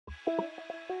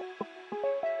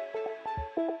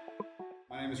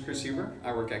My name is Chris Huber.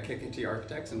 I work at KKT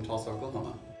Architects in Tulsa,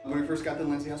 Oklahoma. When we first got the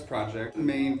Lindsey House project, the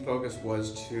main focus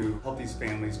was to help these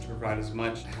families to provide as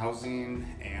much housing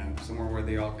and somewhere where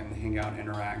they all can hang out and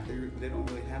interact. They don't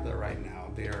really have that right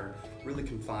now. They are really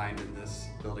confined in this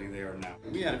building they are now.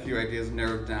 We had a few ideas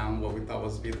narrowed down what we thought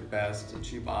was be the best and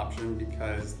cheap option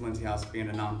because Lindsey House, being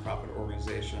a nonprofit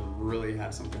organization, really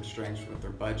had some constraints with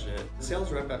their budget. The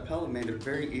sales rep at Pella made it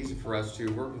very easy for us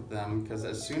to work with them because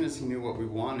as soon as he knew what we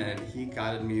wanted, he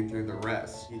guided me through the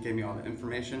rest. He gave me all the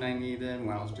information I needed.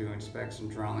 When I was doing specs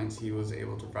and drawings, he was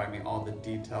able to provide me all the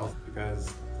details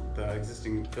because the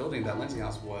existing building that Lindsey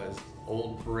House was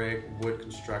old brick, wood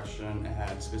construction. It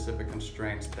had specific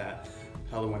constraints that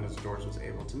Pella Windows and Doors was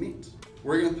able to meet.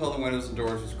 Working with Pella Windows and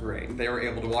Doors was great. They were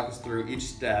able to walk us through each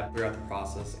step throughout the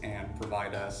process and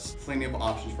provide us plenty of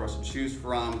options for us to choose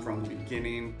from the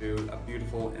beginning to a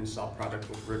beautiful install product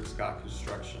with Rick Scott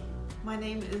Construction. My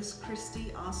name is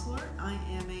Christy Osler. I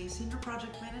am a Senior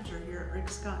Project Manager here at Rick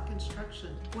Scott Construction.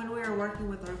 When we are working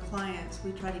with our clients,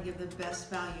 we try to give the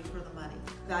best value for the money.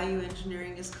 Value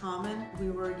engineering is common. We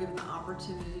were given the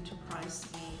opportunity to price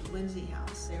the Lindsey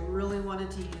House. They really wanted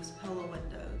to use Pella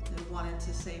windows. They wanted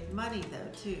to save money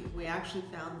though too. We actually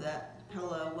found that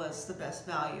Pella was the best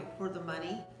value for the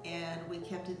money, and we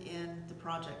kept it in the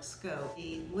project scope.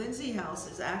 The Lindsey House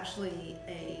is actually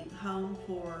a home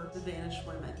for disadvantaged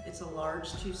women. It's a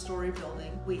large two-story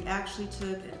building. We actually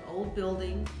took an old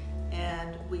building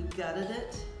and we gutted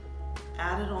it,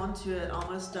 added onto it,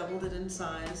 almost doubled it in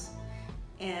size,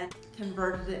 and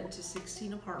converted it into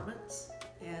 16 apartments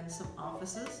and some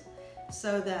offices,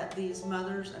 so that these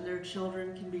mothers and their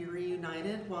children can be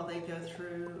reunited while they go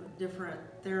through different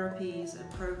therapies and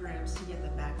programs to get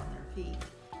them back on their feet.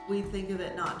 We think of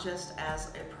it not just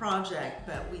as a project,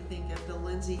 but we think of the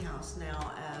Lindsey House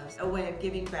now as a way of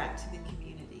giving back to the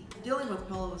community. Dealing with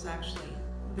Pella was actually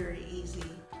very easy.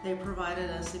 They provided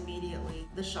us immediately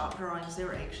the shop drawings. They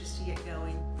were anxious to get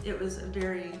going. It was a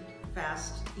very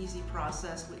fast, easy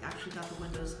process. We actually got the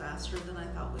windows faster than I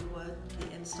thought we would.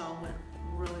 The install went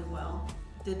really well.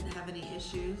 Didn't have any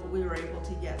issues. We were able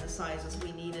to get the sizes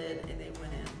we needed and they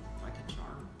went in like a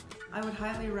charm. I would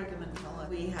highly recommend Pella.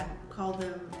 We had called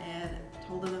them and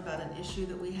told them about an issue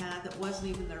that we had that wasn't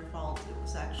even their fault. It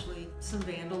was actually some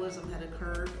vandalism had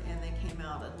occurred, and they came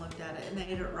out and looked at it and they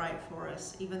made it right for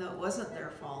us, even though it wasn't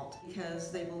their fault,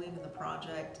 because they believe in the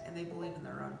project and they believe in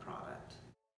their own product.